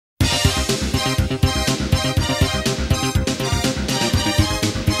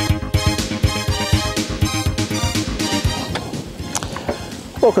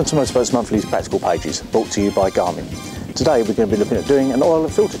Welcome to Motorboats Monthly's Practical Pages, brought to you by Garmin. Today we're going to be looking at doing an oil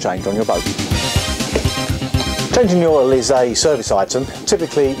and filter change on your boat. Changing the oil is a service item.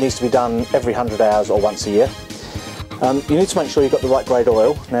 Typically it needs to be done every 100 hours or once a year. You need to make sure you've got the right grade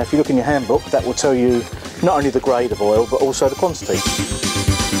oil. Now if you look in your handbook, that will tell you not only the grade of oil but also the quantity.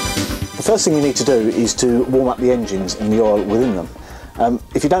 The first thing you need to do is to warm up the engines and the oil within them.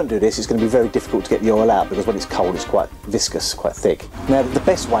 If you don't do this, it's going to be very difficult to get the oil out because when it's cold it's quite viscous, quite thick. Now the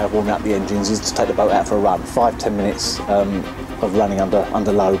best way of warming up the engines is to take the boat out for a run. 5–10 minutes of running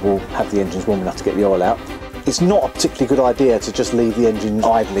under load will have the engines warm enough to get the oil out. It's not a particularly good idea to just leave the engine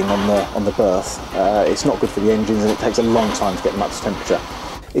idling on the berth. It's not good for the engines and it takes a long time to get them up to temperature.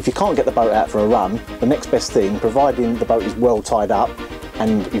 If you can't get the boat out for a run, the next best thing, providing the boat is well tied up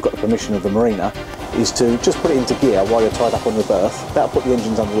and you've got the permission of the marina, is to just put it into gear while you're tied up on the berth. That'll put the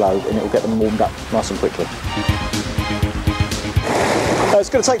engines under load and it will get them warmed up nice and quickly. It's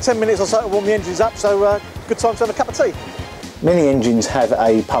going to take 10 minutes or so to warm the engines up, so good time to have a cup of tea. Many engines have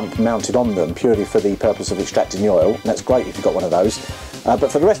a pump mounted on them purely for the purpose of extracting the oil, and that's great if you've got one of those.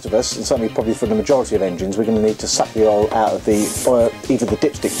 But for the rest of us, and certainly probably for the majority of engines, we're going to need to suck the oil out of the either the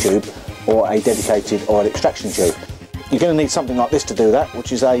dipstick tube or a dedicated oil extraction tube. You're going to need something like this to do that,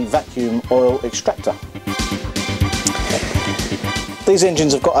 which is a vacuum oil extractor. These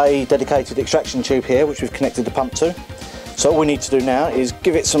engines have got a dedicated extraction tube here, which we've connected the pump to. So all we need to do now is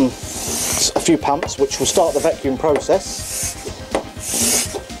give it a few pumps, which will start the vacuum process.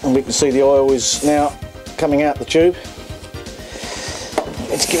 And we can see the oil is now coming out the tube.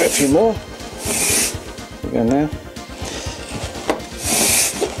 Let's give it a few more. There we go now.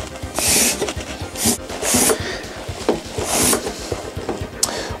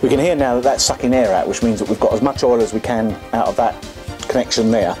 We can hear now that that's sucking air out, which means that we've got as much oil as we can out of that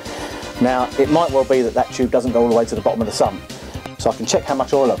connection there. Now, it might well be that that tube doesn't go all the way to the bottom of the sump. So I can check how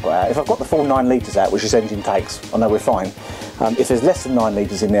much oil I've got out. If I've got the full 9 litres out, which this engine takes, I know we're fine. If there's less than 9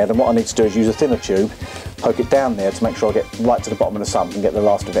 litres in there, then what I need to do is use a thinner tube, poke it down there to make sure I get right to the bottom of the sump and get the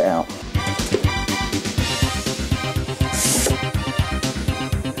last of it out.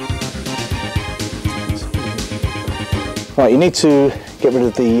 Right, you need to get rid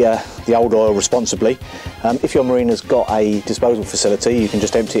of the old oil responsibly. If your marina's got a disposal facility, you can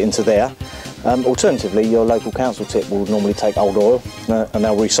just empty it into there. Alternatively, your local council tip will normally take old oil and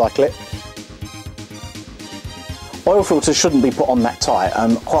they'll recycle it. Oil filters shouldn't be put on that tight.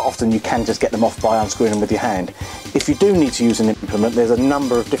 Quite often you can just get them off by unscrewing them with your hand. If you do need to use an implement, there's a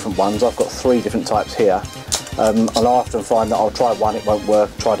number of different ones. I've got 3 different types here. And I often find that I'll try one, it won't work,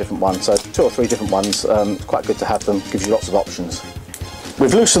 try a different one. So 2 or 3 different ones, it's quite good to have them, gives you lots of options.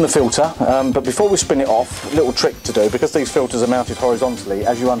 We've loosened the filter, but before we spin it off, a little trick to do, because these filters are mounted horizontally,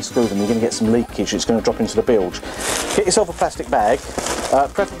 as you unscrew them you're going to get some leakage, it's going to drop into the bilge. Get yourself a plastic bag,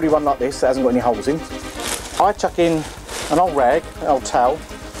 preferably one like this that hasn't got any holes in. I chuck in an old rag, an old towel,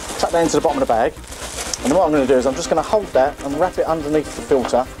 chuck that into the bottom of the bag, and then what I'm going to do is I'm just going to hold that and wrap it underneath the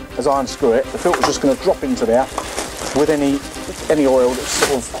filter as I unscrew it. The filter's just going to drop into there with any oil that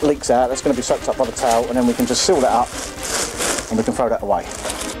sort of leaks out. That's going to be soaked up by the towel, and then we can just seal that up and we can throw that away.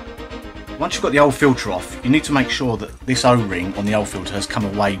 Once you've got the old filter off, you need to make sure that this O-ring on the old filter has come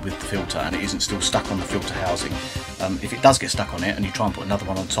away with the filter and it isn't still stuck on the filter housing. If it does get stuck on it and you try and put another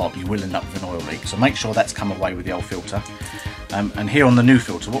one on top, you will end up with an oil leak. So make sure that's come away with the old filter. And here on the new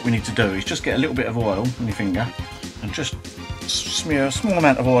filter, what we need to do is just get a little bit of oil on your finger and just smear a small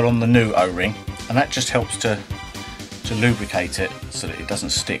amount of oil on the new O-ring, and that just helps to lubricate it so that it doesn't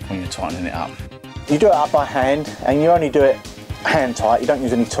stick when you're tightening it up. You do it up by hand, and you only do it hand tight, you don't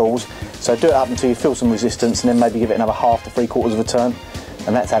use any tools, so do it up until you feel some resistance and then maybe give it another 1/2 to 3/4 of a turn,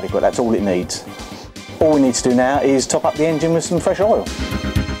 and that's adequate, that's all it needs. All we need to do now is top up the engine with some fresh oil.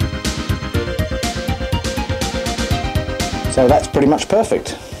 So that's pretty much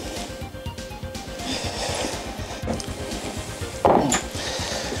perfect.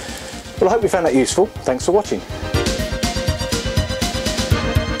 Well, I hope you found that useful. Thanks for watching.